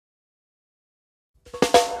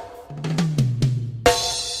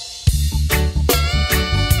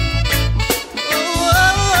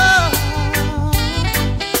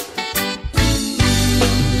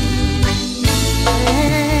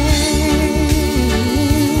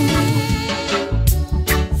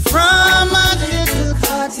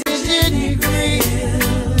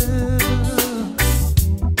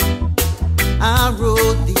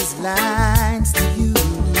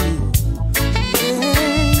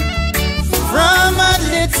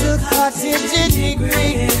cottage in the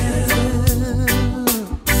grill.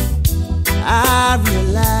 I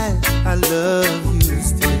realize I love you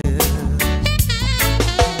still.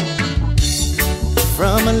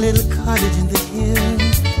 From a little cottage in the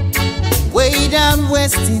hills, way down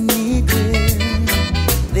west in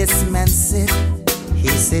Negril, this man said, he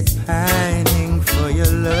said, pining for your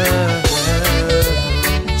love.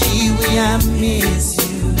 Gee, we I miss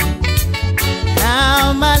you.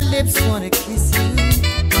 Now my lips wanna kiss you.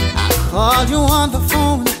 I called you on the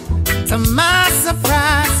phone. To my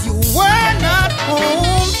surprise, you were not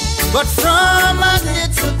home. But from a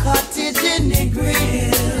little cottage in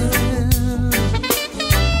Negril,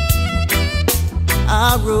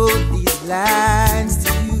 I wrote these lines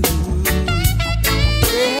to you.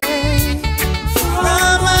 Yeah.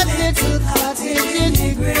 From a little cottage in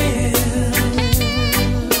Negril,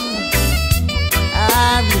 I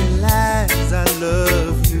realize I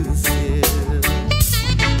love you still.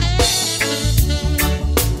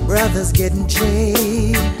 Brothers getting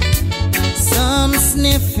jaded, some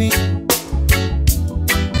sniffing,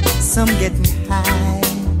 some getting high,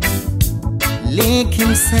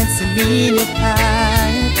 licking sensimilla pie.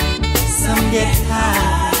 Some get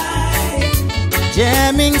high,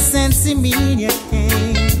 jamming sensimilla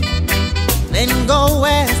cane, then go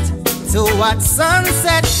west to watch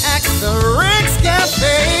sunset at the Rick's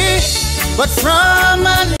Cafe. But from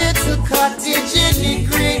a little cottage in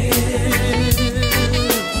Negril,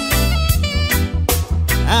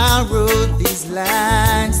 I wrote these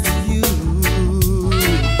lines to you.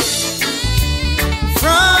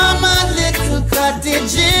 From a little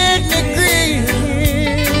cottage in Negril,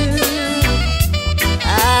 I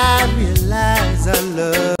realize I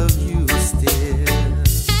love you still.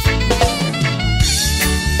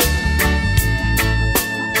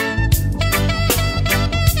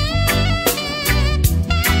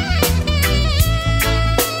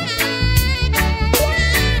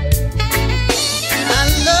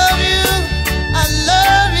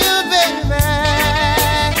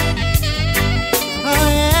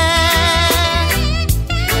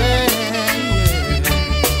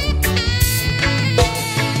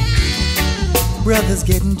 Brothers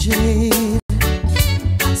getting jaded,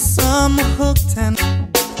 some hooked and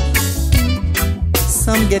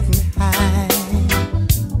some getting high,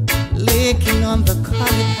 licking on the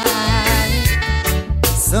collie pie.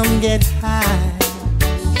 Some get high,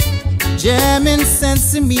 jamming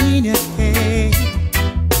sensimilla cake,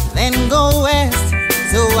 then go west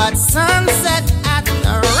to watch sunset at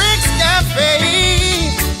the Rick's Cafe.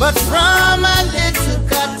 But from